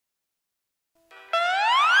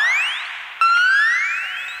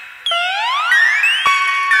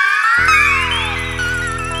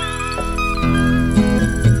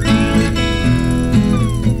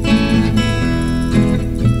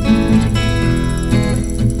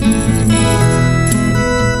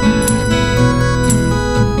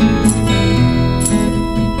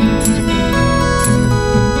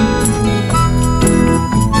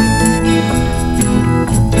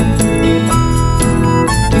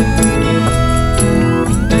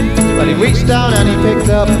reached down and he picked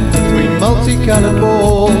up 3 multicolored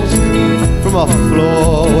balls from off the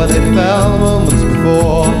floor where they fell moments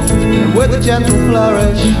before. And with a gentle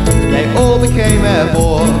flourish, they all became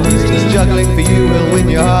airborne. He's juggling for you, he'll win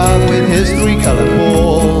your heart with his 3 colored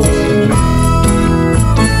balls.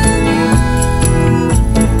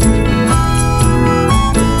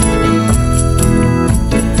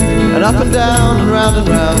 And up and down and round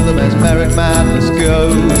the mesmeric madness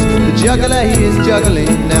goes. The juggler, he is juggling,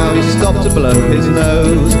 now he's stopped to blow his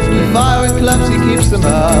nose. With firing clubs he keeps them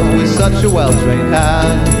up with such a well-trained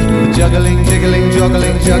hand. The juggling, jiggling,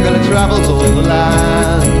 juggling, juggler travels all the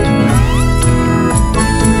land.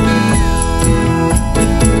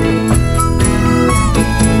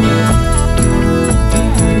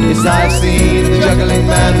 Yes, I've seen the juggling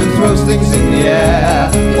man who throws things in the air.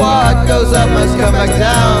 What goes up must come back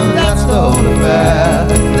down, that's the whole affair.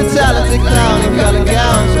 The talented clown in coloured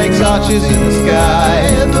gowns makes arches in the sky.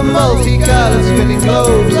 The multicoloured spinning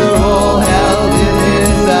globes are all held in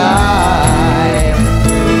his eye.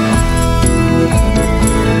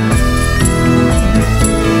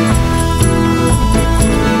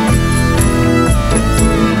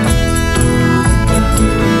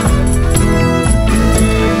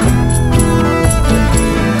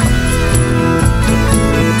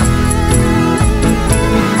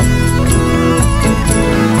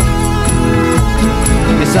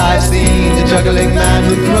 I've seen the juggling man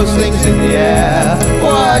who throws things in the air.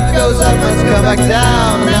 What goes up must come back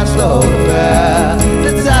down, and that's the whole affair.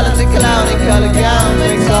 The talented clown in coloured gowns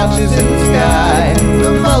makes arches in the sky.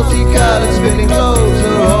 The multicoloured spinning globes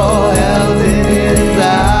are all held in his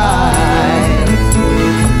eye.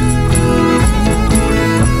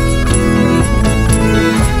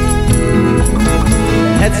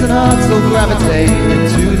 Heads and hearts all gravitate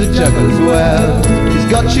into the juggler's web. He's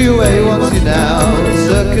got you where he wants you now, the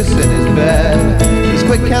circus in his bed. His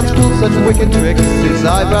quick hands pull such wicked tricks, his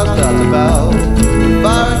eyebrows dart about.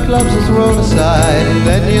 Firing clubs are thrown aside, and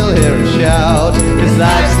then you'll hear him shout. Yes,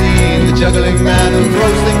 I've seen the juggling man who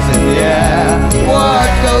throws things in the air.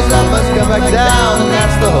 What goes up must come back down, and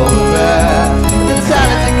that's the whole affair. The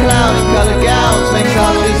talented clown in coloured gowns makes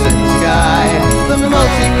arches in the sky. The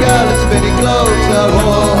multicolored spinning globes are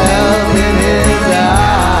all held